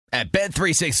At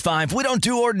Bet365, we don't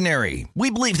do ordinary. We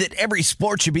believe that every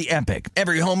sport should be epic.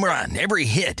 Every home run, every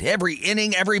hit, every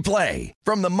inning, every play.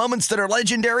 From the moments that are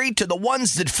legendary to the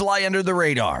ones that fly under the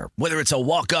radar. Whether it's a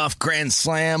walk-off grand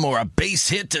slam or a base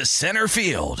hit to center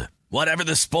field. Whatever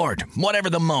the sport, whatever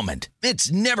the moment.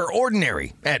 It's never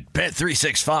ordinary at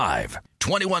Bet365.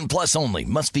 21 plus only.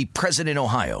 Must be present in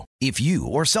Ohio. If you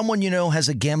or someone you know has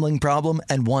a gambling problem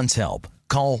and wants help,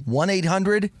 call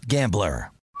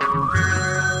 1-800-GAMBLER.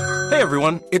 Hey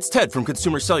everyone, it's Ted from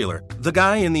Consumer Cellular, the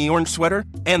guy in the orange sweater,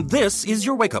 and this is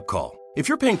your wake-up call. If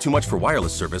you're paying too much for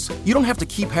wireless service, you don't have to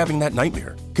keep having that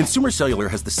nightmare. Consumer Cellular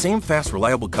has the same fast,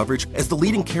 reliable coverage as the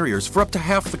leading carriers for up to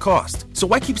half the cost. So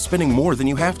why keep spending more than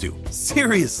you have to?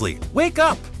 Seriously, wake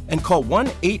up and call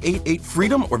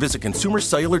 1-888-FREEDOM or visit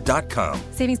consumercellular.com.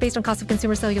 Savings based on cost of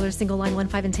Consumer Cellular single line 1,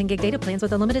 5, and 10 gig data plans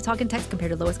with unlimited talk and text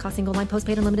compared to lowest cost single line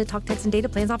postpaid unlimited talk, text, and data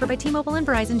plans offered by T-Mobile and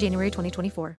Verizon January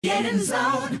 2024. Get in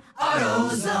zone,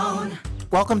 AutoZone.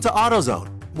 Welcome to AutoZone.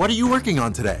 What are you working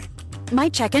on today? My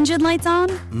check engine light's on?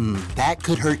 That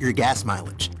could hurt your gas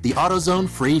mileage. The AutoZone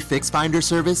free Fix Finder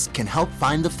service can help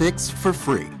find the fix for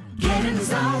free. Get in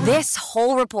zone. This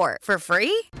whole report for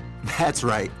free? That's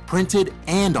right, printed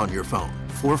and on your phone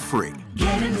for free.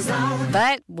 Get in zone.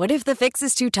 But what if the fix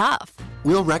is too tough?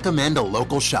 We'll recommend a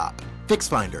local shop. Fix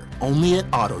Finder, only at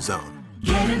AutoZone.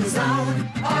 Get in zone,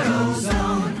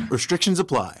 AutoZone. Restrictions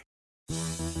apply.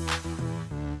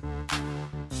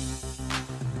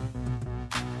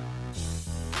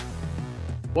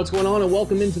 What's going on, and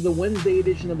welcome into the Wednesday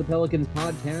edition of the Pelicans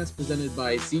podcast presented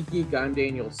by SeatGeek. I'm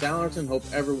Daniel Sallerson. Hope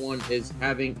everyone is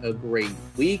having a great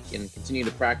week and continue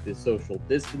to practice social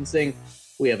distancing.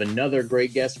 We have another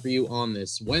great guest for you on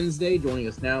this Wednesday. Joining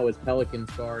us now is Pelicans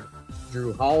guard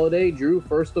Jrue Holiday. Jrue,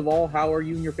 first of all, how are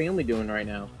you and your family doing right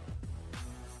now?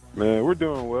 Man, we're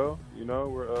doing well. You know,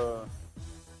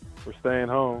 we're staying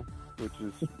home, which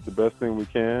is the best thing we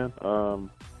can.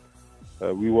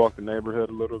 We walk the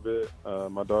neighborhood a little bit.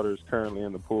 My daughter is currently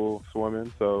in the pool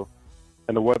swimming,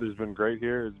 and the weather's been great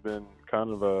here. It's been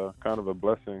kind of a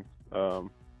blessing.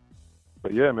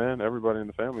 But yeah, man, everybody in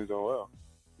the family is doing well.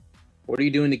 What are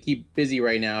you doing to keep busy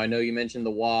right now? I know you mentioned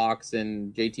the walks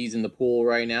and JT's in the pool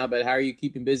right now, but how are you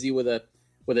keeping busy with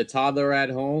a toddler at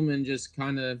home and just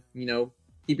kind of,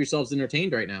 keep yourselves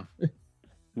entertained right now?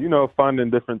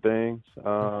 Finding different things,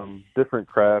 different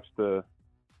crafts to.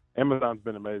 Amazon's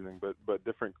been amazing, but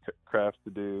different crafts to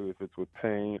do, if it's with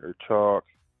paint or chalk.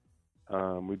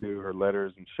 We do her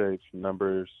letters and shapes and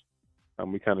numbers.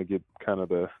 We kind of get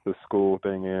the school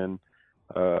thing in,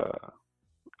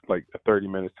 like 30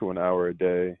 minutes to an hour a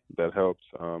day. That helps.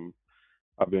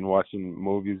 I've been watching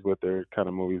movies with her, kind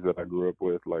of movies that I grew up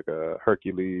with, like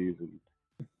Hercules.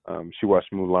 And she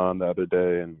watched Mulan the other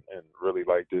day and really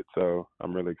liked it, so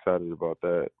I'm really excited about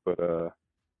that. But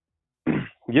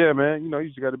yeah, man, you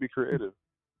just got to be creative.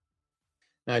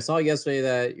 Now, I saw yesterday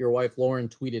that your wife, Lauren,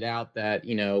 tweeted out that,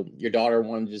 your daughter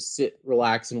wanted to just sit,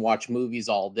 relax, and watch movies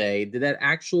all day. Did that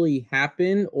actually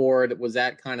happen, or was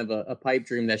that kind of a pipe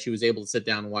dream that she was able to sit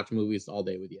down and watch movies all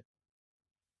day with you?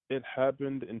 It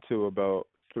happened until about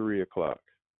 3 o'clock.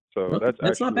 So Okay, that's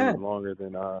that's not actually bad. longer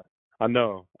than I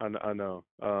know.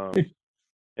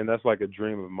 And that's like a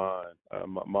dream of mine.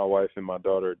 My wife and my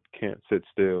daughter can't sit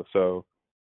still, so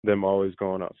them always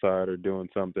going outside or doing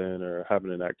something or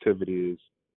having an activity is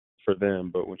for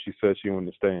them. But when she said she wanted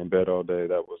to stay in bed all day,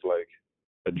 that was like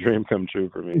a dream come true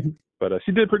for me. But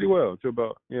she did pretty well until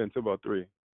about 3.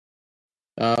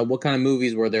 What kind of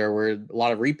movies were there? Were a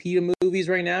lot of repeat movies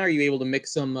right now? Are you able to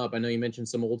mix some up? I know you mentioned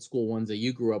some old school ones that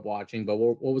you grew up watching, but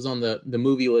what was on the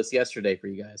movie list yesterday for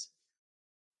you guys?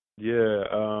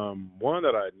 Yeah, one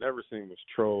that I'd never seen was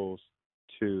Trolls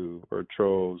 2 or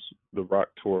Trolls The Rock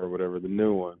Tour or whatever, the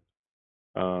new one.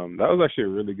 That was actually a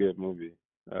really good movie.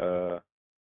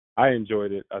 I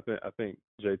enjoyed it. I think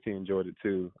JT enjoyed it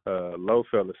too. Lo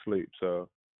fell asleep, so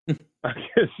I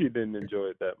guess she didn't enjoy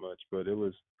it that much, but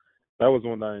that was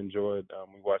one I enjoyed.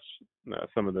 We watched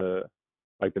some of the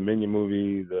Minion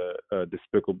movie, the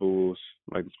Despicables,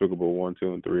 like Despicable 1,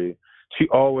 2, and 3. She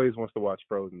always wants to watch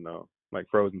Frozen though, like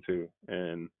Frozen 2,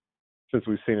 and since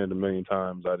we've seen it a million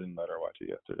times, I didn't let her watch it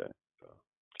yesterday. So,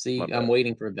 See, I'm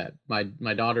waiting for that.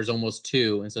 My daughter's almost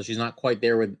 2, and so she's not quite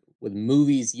there with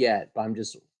movies yet. But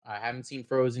I haven't seen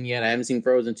Frozen yet. I haven't seen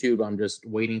Frozen 2, but I'm just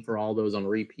waiting for all those on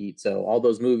repeat. So all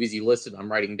those movies you listed,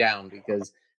 I'm writing down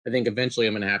because I think eventually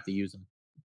I'm going to have to use them.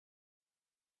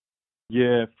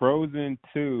 Yeah, Frozen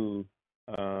 2,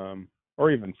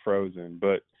 or even Frozen,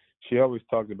 but she always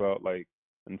talked about like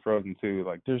in Frozen 2,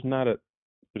 like there's not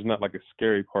like a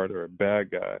scary part or a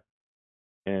bad guy,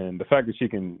 and the fact that she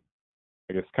can,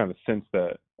 I guess, kind of sense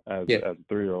that as Yeah. as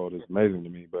a 3-year-old is amazing to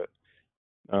me. But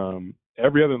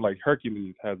every other, like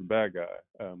Hercules has a bad guy,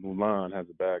 Mulan has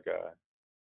a bad guy.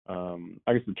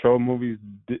 I guess the troll movies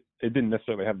it didn't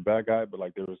necessarily have a bad guy, but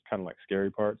like there was kind of like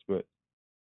scary parts. But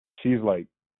she's like,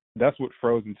 that's what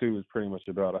Frozen 2 is pretty much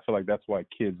about. I feel like that's why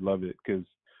kids love it, because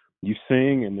you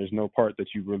sing and there's no part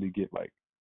that you really get like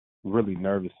really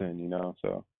nervous in, you know.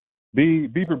 So be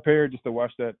prepared just to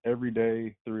watch that every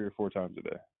day, 3 or 4 times a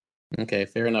day. Okay,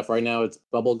 fair enough. Right now it's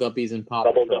Bubble Guppies and Paw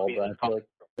Patrol, but I feel like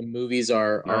the movies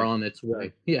are Nice. on its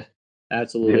way. Yeah,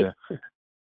 absolutely. Yeah.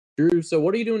 Drew, so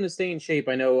what are you doing to stay in shape?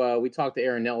 I know we talked to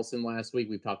Aaron Nelson last week.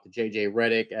 We've talked to JJ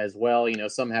Redick as well. You know,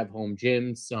 some have home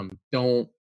gyms, some don't.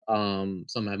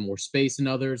 Some have more space than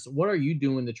others. What are you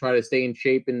doing to try to stay in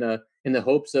shape in the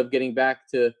hopes of getting back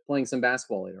to playing some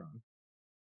basketball later on?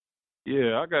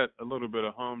 Yeah, I got a little bit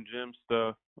of home gym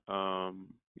stuff.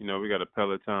 You know, we got a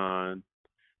Peloton.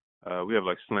 We have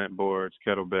like slant boards,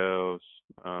 kettlebells.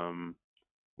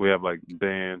 We have like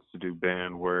bands to do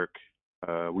band work.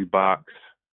 We box.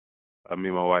 Me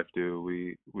and my wife do.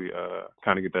 We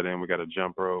kind of get that in. We got a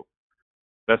jump rope.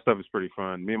 That stuff is pretty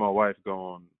fun. Me and my wife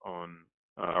go on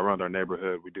around our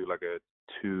neighborhood. We do like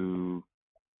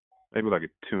maybe like a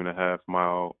 2.5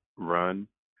 mile run,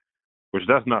 which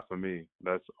that's not for me.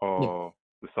 That's all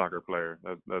the soccer player.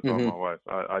 That's all my wife.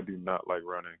 I do not like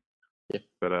running. Yeah.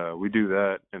 But we do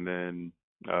that, and then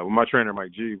with my trainer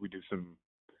Mike G, we do some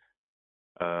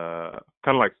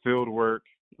kind of like field work.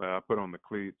 I put on the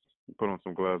cleats, put on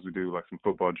some gloves. We do like some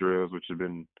football drills, which have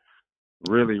been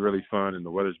really, really fun, and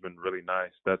the weather's been really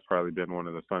nice. That's probably been one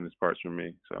of the funnest parts for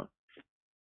me. So.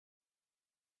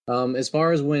 As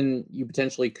far as when you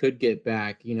potentially could get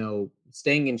back, you know,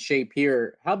 staying in shape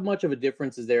here, how much of a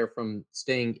difference is there from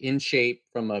staying in shape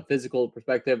from a physical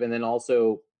perspective and then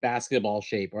also basketball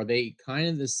shape? Are they kind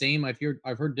of the same? I've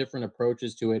heard different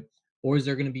approaches to it, or is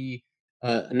there going to be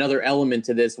another element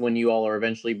to this when you all are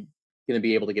eventually going to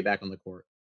be able to get back on the court?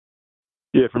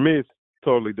 Yeah, for me, it's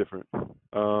totally different.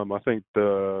 I think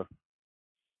the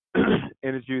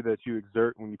energy that you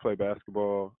exert when you play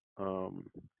basketball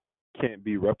can't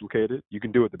be replicated. You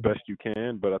can do it the best you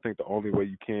can, but I think the only way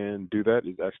you can do that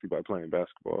is actually by playing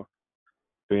basketball.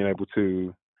 Being able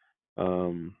to,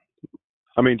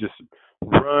 just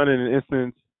run in an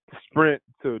instant, sprint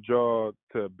to jog,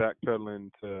 to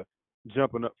backpedaling, to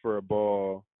jumping up for a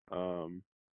ball,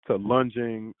 to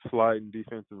lunging, sliding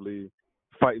defensively,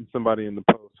 fighting somebody in the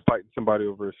post, fighting somebody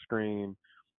over a screen,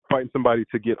 fighting somebody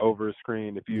to get over a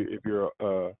screen. If you're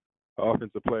a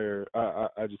offensive player,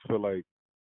 I just feel like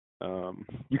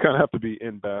you kind of have to be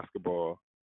in basketball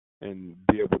and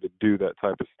be able to do that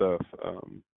type of stuff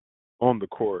on the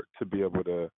court to be able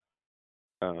to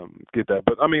get that.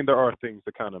 But I mean, there are things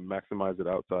to kind of maximize it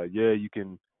outside. Yeah, you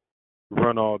can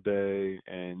run all day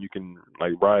and you can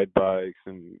like ride bikes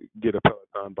and get a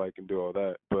Peloton bike and do all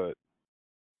that, but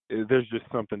there's just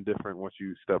something different once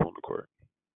you step on the court.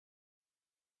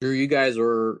 Drew, you guys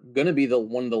were going to be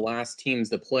one of the last teams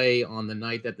to play on the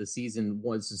night that the season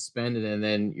was suspended, and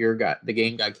then the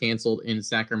game got canceled in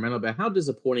Sacramento. But how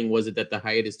disappointing was it that the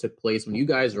hiatus took place when you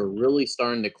guys are really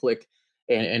starting to click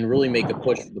and really make a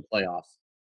push for the playoffs?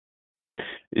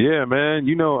 Yeah, man.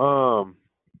 You know,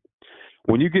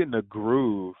 when you get in a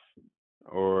groove,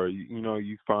 or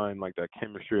you find like that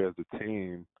chemistry as a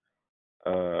team,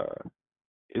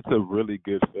 it's a really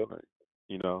good feeling.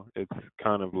 You know, it's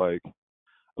kind of like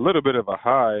a little bit of a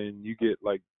high, and you get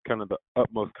like kind of the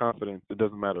utmost confidence. It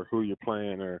doesn't matter who you're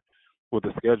playing or what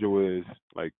the schedule is.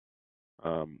 Like,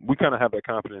 we kind of have that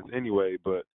confidence anyway,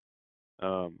 but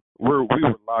we were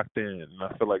locked in, and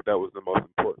I feel like that was the most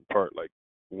important part. Like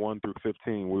 1 through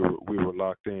 15, we were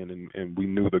locked in, and we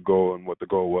knew the goal and what the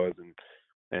goal was,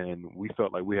 and we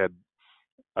felt like we had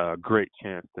a great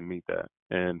chance to meet that.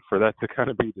 And for that to kind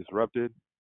of be disrupted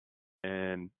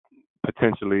and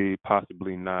potentially,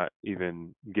 possibly not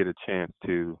even get a chance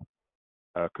to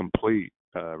complete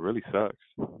really sucks.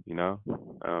 You know,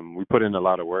 we put in a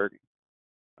lot of work.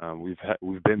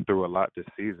 We've been through a lot this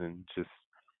season, just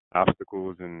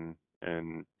obstacles and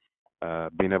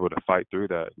being able to fight through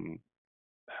that, and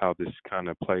how this kind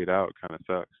of played out kind of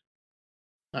sucks.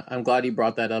 I'm glad you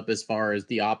brought that up as far as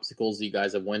the obstacles you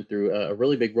guys have went through. A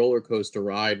really big roller coaster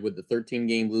ride with the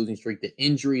 13-game losing streak, the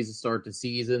injuries to start the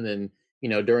season, and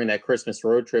during that Christmas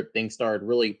road trip, things started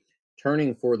really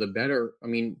turning for the better. I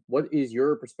mean, what is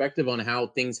your perspective on how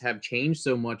things have changed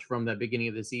so much from that beginning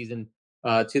of the season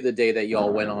to the day that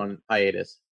y'all went on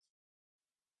hiatus?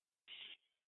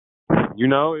 You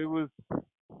know, it was.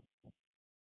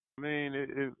 I mean,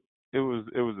 it was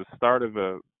the start of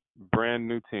a brand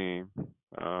new team,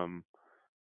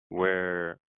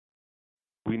 where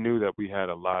we knew that we had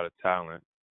a lot of talent,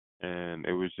 and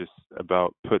it was just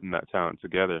about putting that talent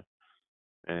together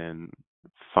and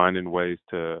finding ways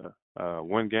to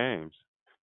win games.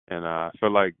 And I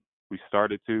feel like we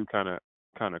started to kind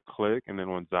of click, and then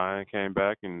when Zion came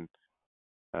back and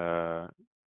uh,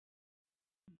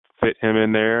 fit him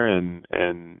in there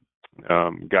and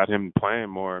got him playing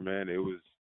more, man, it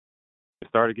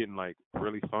started getting like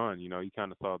really fun. You know, you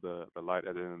kind of saw the light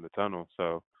at the end of the tunnel.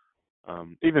 So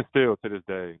even still to this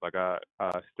day, like I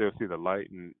still see the light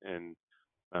and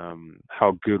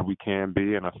how good we can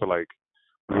be, and I feel like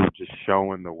we were just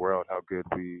showing the world how good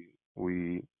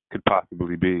we could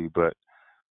possibly be. But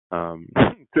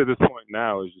to this point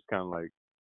now, it's just kind of like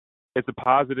it's a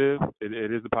positive.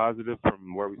 It is a positive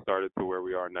from where we started to where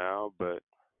we are now. But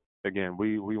again,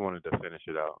 we wanted to finish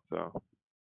it out.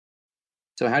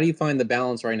 So how do you find the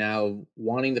balance right now of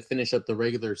wanting to finish up the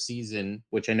regular season,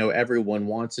 which I know everyone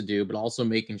wants to do, but also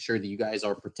making sure that you guys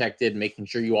are protected, making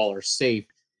sure you all are safe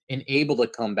and able to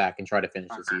come back and try to finish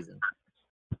the season?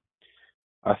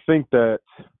 I think that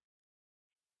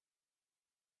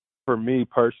for me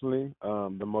personally,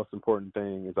 the most important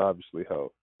thing is obviously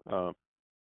health.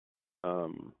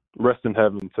 Rest in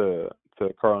heaven to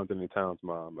Karl Anthony Towns'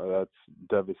 mom. That's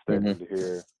devastating to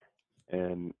hear,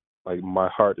 and like my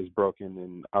heart is broken,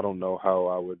 and I don't know how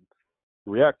I would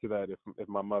react to that if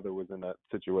my mother was in that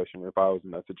situation, if I was in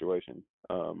that situation.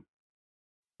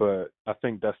 But I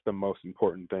think that's the most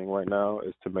important thing right now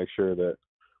is to make sure that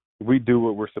we do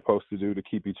what we're supposed to do to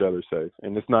keep each other safe.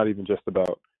 And it's not even just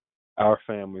about our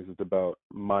families. It's about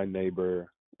my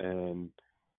neighbor and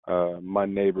my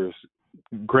neighbor's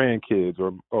grandkids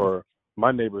or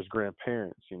my neighbor's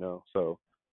grandparents, you know. So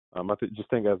I just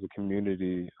think as a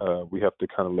community, we have to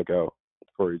kind of look out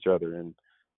for each other. And,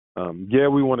 yeah,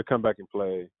 we want to come back and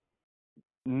play.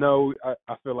 No,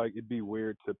 I feel like it'd be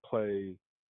weird to play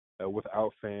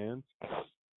without fans.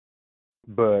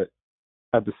 But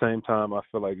at the same time, I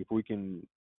feel like if we can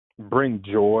bring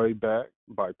joy back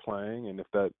by playing, and if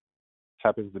that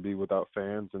happens to be without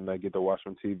fans and they get to watch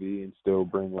on TV and still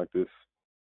bring like this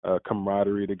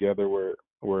camaraderie together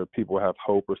where people have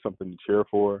hope or something to cheer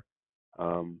for,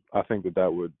 I think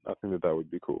that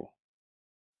would be cool.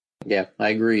 Yeah, I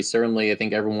agree. Certainly, I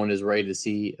think everyone is ready to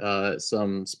see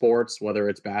some sports, whether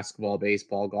it's basketball,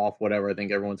 baseball, golf, whatever. I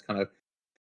think everyone's kind of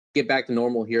get back to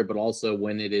normal here, but also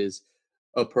when it is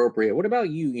appropriate. What about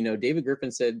you? You know, David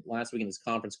Griffin said last week in his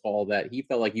conference call that he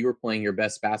felt like you were playing your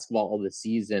best basketball of the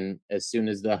season as soon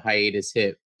as the hiatus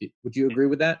hit. Would you agree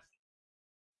with that?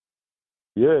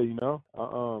 Yeah, you know,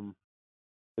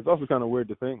 it's also kind of weird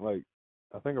to think, like,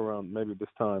 I think around maybe this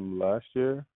time last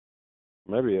year,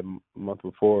 maybe a month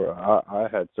before, I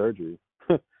had surgery,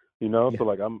 you know, yeah. So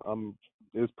like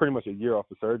it was pretty much a year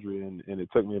off of surgery, and it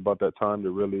took me about that time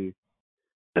to really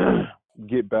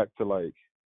get back to like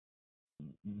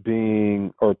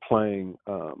being or playing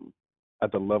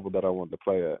at the level that I wanted to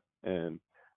play at. And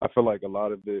I feel like a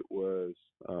lot of it was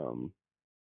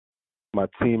my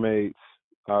teammates,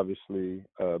 obviously,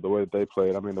 the way that they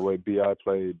played. I mean, the way B.I.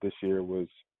 played this year was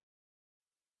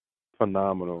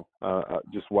phenomenal.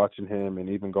 Just watching him, and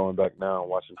even going back now and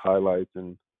watching highlights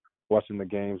and watching the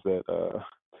games that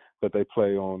they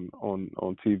play on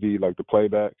TV, like the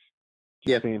playbacks,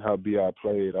 just seeing how B.I.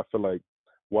 played, I feel like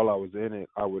while I was in it,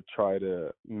 I would try to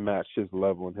match his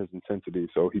level and his intensity.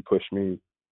 So he pushed me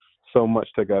so much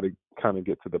to kind of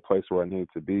get to the place where I needed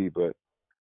to be. But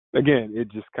again, it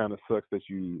just kind of sucks that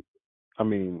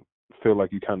feel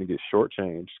like you kind of get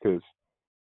shortchanged, because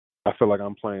I feel like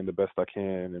I'm playing the best I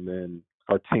can, and then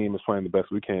our team is playing the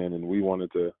best we can, and we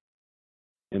wanted to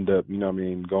end up,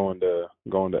 going to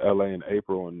LA in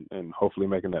April and hopefully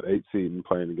making that 8th seed and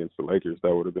playing against the Lakers.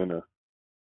 That would have been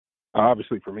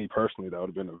obviously for me personally, that would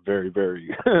have been a very,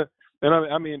 very and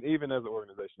I mean, even as an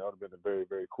organization, that would have been a very,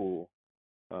 very cool,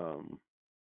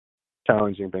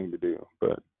 challenging thing to do.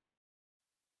 But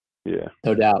yeah,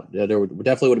 no doubt, there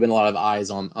definitely would have been a lot of eyes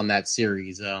on that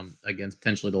series against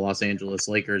potentially the Los Angeles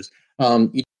Lakers.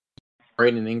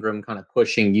 Brandon Ingram kind of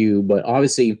pushing you, but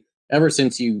obviously ever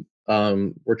since you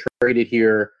were traded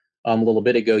here a little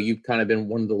bit ago, you've kind of been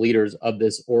one of the leaders of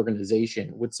this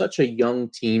organization. With such a young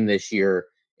team this year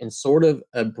and sort of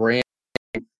a brand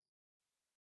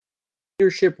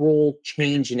leadership role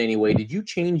change in any way, did you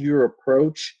change your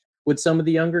approach with some of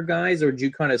the younger guys, or did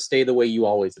you kind of stay the way you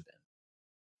always have been?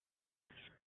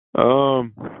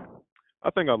 I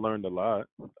think I learned a lot.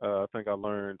 I think I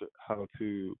learned how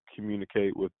to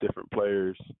communicate with different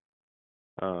players,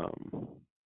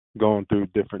 going through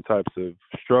different types of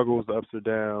struggles, ups or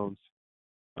downs,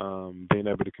 being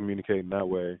able to communicate in that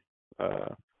way.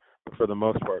 But for the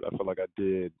most part, I feel like I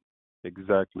did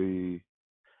exactly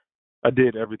I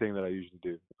did everything that I usually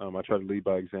do. I try to lead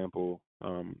by example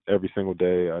every single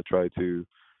day. I try to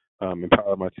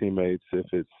empower my teammates if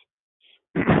it's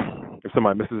if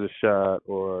somebody misses a shot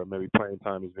or maybe playing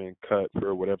time is being cut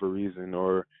for whatever reason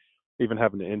or even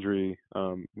having an injury,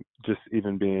 just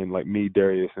even being like me,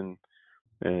 Darius,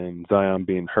 and Zion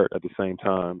being hurt at the same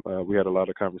time. We had a lot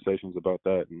of conversations about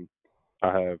that, and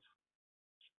I have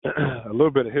a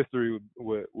little bit of history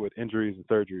with injuries and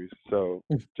surgeries, so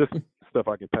just stuff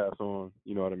I can pass on.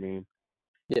 You know what I mean?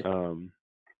 Yeah.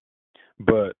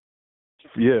 But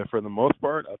yeah, for the most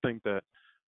part, I think that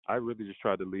I really just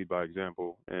tried to lead by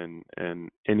example, and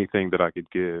anything that I could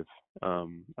give,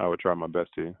 I would try my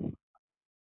best to.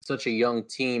 Such a young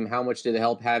team. How much did it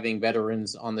help having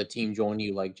veterans on the team join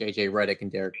you, like JJ Redick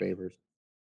and Derek Favors?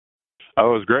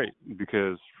 Oh, it was great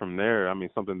because from there, I mean,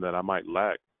 something that I might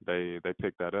lack, they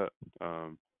picked that up.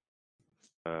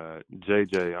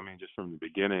 JJ, I mean, just from the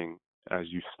beginning, as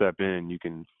you step in, you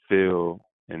can feel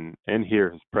and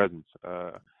hear his presence.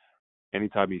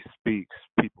 Anytime he speaks,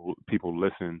 people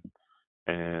listen,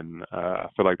 and I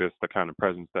feel like that's the kind of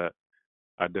presence that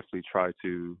I definitely try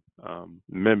to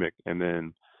mimic. And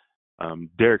then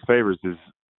Derek Favors is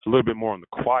a little bit more on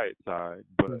the quiet side,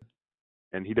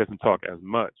 and he doesn't talk as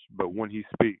much. But when he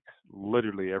speaks,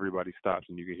 literally everybody stops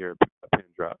and you can hear a pin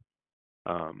drop.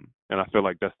 And I feel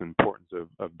like that's the importance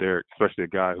of Derek, especially a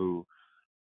guy who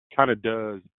kind of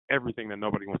does everything that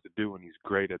nobody wants to do, and he's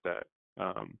great at that.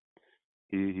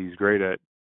 He's great at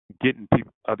getting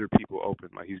other people open.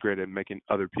 Like, he's great at making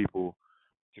other people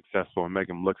successful and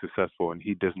making them look successful, and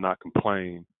he does not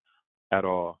complain at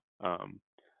all.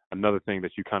 Another thing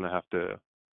that you kind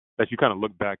of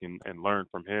look back and learn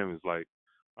from him is like,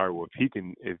 all right, well,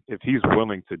 if he's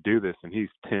willing to do this and he's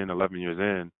 10, 11 years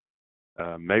in,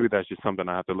 maybe that's just something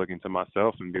I have to look into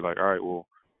myself and be like, all right, well,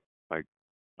 like,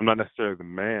 I'm not necessarily the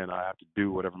man. I have to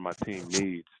do whatever my team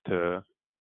needs to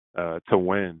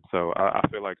win. So I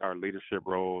feel like our leadership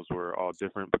roles were all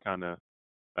different, but kind of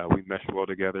we meshed well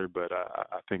together. But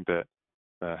I think that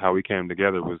how we came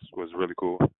together was really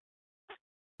cool.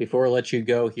 Before I let you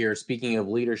go here, speaking of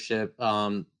leadership,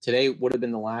 today would have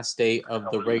been the last day of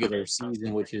the regular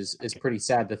season, which is pretty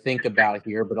sad to think about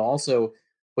here. But also,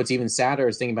 what's even sadder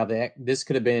is thinking about that this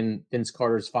could have been Vince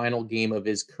Carter's final game of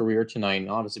his career tonight. And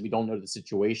obviously, we don't know the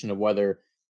situation of whether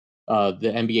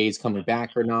the NBA is coming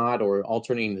back or not, or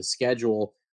alternating the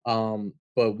schedule.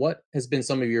 But what has been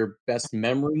some of your best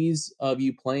memories of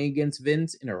you playing against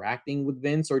Vince, interacting with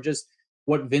Vince, or just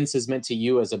what Vince has meant to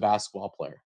you as a basketball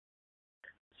player?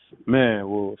 Man,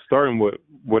 well, starting with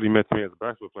what he meant to me as a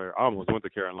basketball player, I almost went to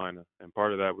Carolina, and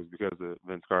part of that was because of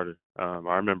Vince Carter.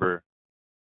 I remember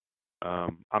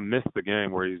I missed the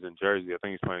game where he's in Jersey. I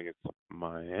think he's playing against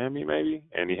Miami, maybe,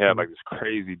 and he had like this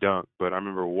crazy dunk. But I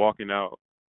remember walking out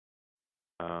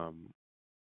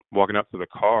to the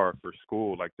car for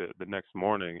school like the next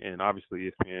morning, and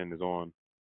obviously ESPN is on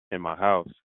in my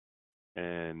house,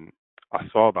 and I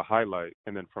saw the highlight,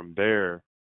 and then from there,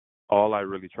 all I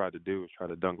really tried to do was try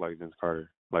to dunk like Vince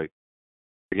Carter. Like,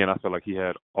 again, I felt like he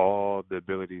had all the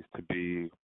abilities to be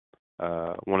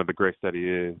one of the greats that he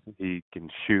is. He can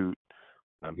shoot.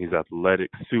 He's athletic,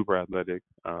 super athletic.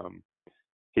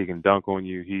 He can dunk on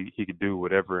you. He could do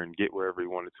whatever and get wherever he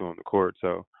wanted to on the court.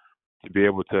 So to be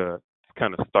able to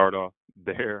kind of start off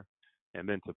there and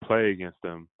then to play against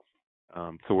him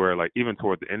to where, like, even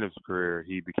toward the end of his career,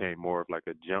 he became more of like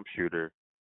a jump shooter.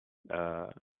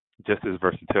 Just his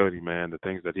versatility, man, the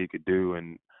things that he could do,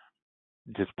 and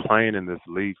just playing in this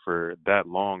league for that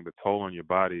long, the toll on your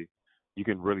body, you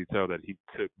can really tell that he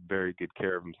took very good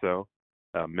care of himself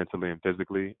mentally and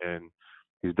physically. And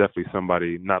he's definitely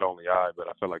somebody not only I, but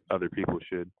I feel like other people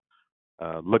should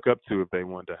look up to if they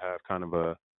want to have kind of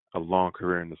a long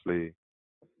career in this league.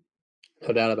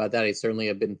 No doubt about that. He certainly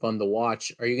have been fun to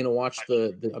watch. Are you going to watch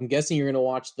I'm guessing you're going to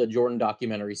watch the Jordan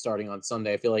documentary starting on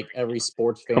Sunday. I feel like every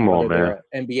sports fan, whether they're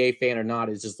an NBA fan or not,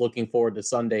 is just looking forward to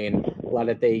Sunday, and glad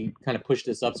that they kind of pushed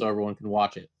this up so everyone can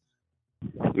watch it.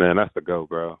 Man, that's the go,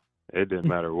 bro. It didn't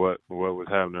matter what was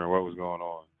happening or what was going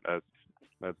on.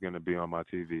 That's going to be on my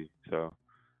TV. So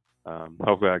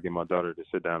hopefully I get my daughter to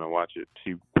sit down and watch it.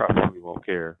 She probably won't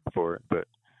care for it, but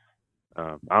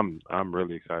I'm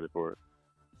really excited for it.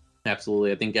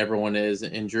 Absolutely. I think everyone is.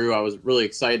 And Drew, I was really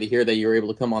excited to hear that you were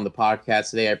able to come on the podcast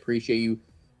today. I appreciate you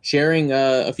sharing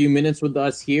a few minutes with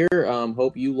us here.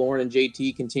 Hope you, Lauren, and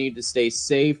JT continue to stay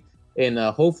safe. And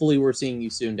hopefully we're seeing you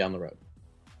soon down the road.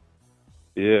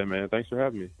 Yeah, man. Thanks for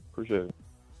having me. Appreciate it.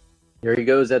 There he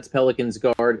goes. That's Pelicans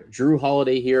guard Drew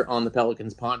Holiday here on the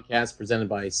Pelicans podcast presented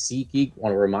by SeatGeek.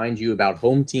 Want to remind you about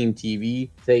Home Team TV.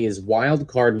 Today is Wild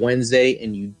Card Wednesday,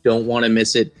 and you don't want to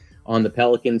miss it. on the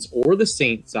Pelicans or the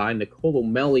Saints side. Nicolo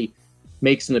Melli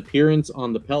makes an appearance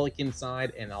on the Pelican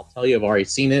side, and I'll tell you, I've already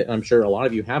seen it. I'm sure a lot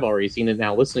of you have already seen it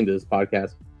now listening to this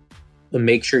podcast. But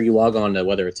make sure you log on to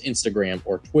whether it's Instagram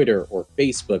or Twitter or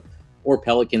Facebook or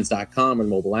Pelicans.com or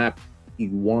mobile app. You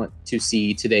want to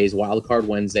see today's Wildcard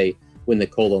Wednesday with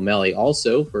Nicolo Melli.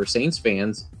 Also, for Saints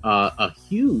fans, a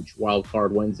huge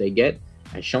Wildcard Wednesday get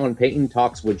as Sean Payton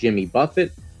talks with Jimmy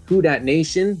Buffett. Who Dat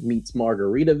Nation meets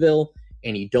Margaritaville,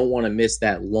 and you don't want to miss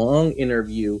that long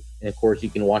interview. And of course, you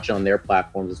can watch it on their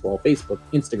platforms as well: Facebook,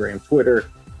 Instagram, Twitter,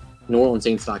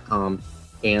 NewOrleansSaints.com,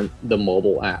 and the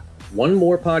mobile app. One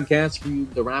more podcast for you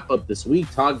to wrap up this week.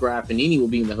 Todd Graffinini will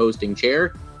be in the hosting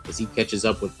chair as he catches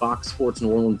up with Fox Sports New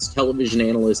Orleans television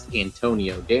analyst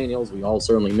Antonio Daniels. We all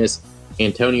certainly miss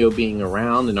Antonio being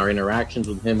around and our interactions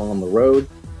with him on the road.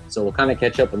 So we'll kind of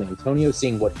catch up with Antonio,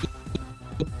 seeing what he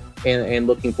and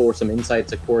looking for some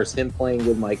insights. Of course, him playing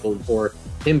with Michael or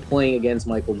him playing against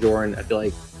Michael Jordan. I feel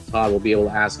like Todd will be able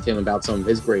to ask him about some of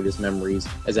his greatest memories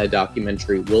as that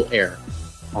documentary will air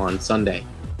on Sunday.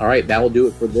 All right, that will do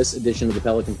it for this edition of the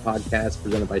Pelicans podcast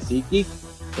presented by SeatGeek.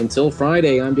 Until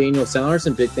Friday, I'm Daniel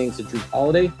Salerson. Big thanks to Drew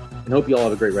Holiday, and hope you all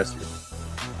have a great rest of your day.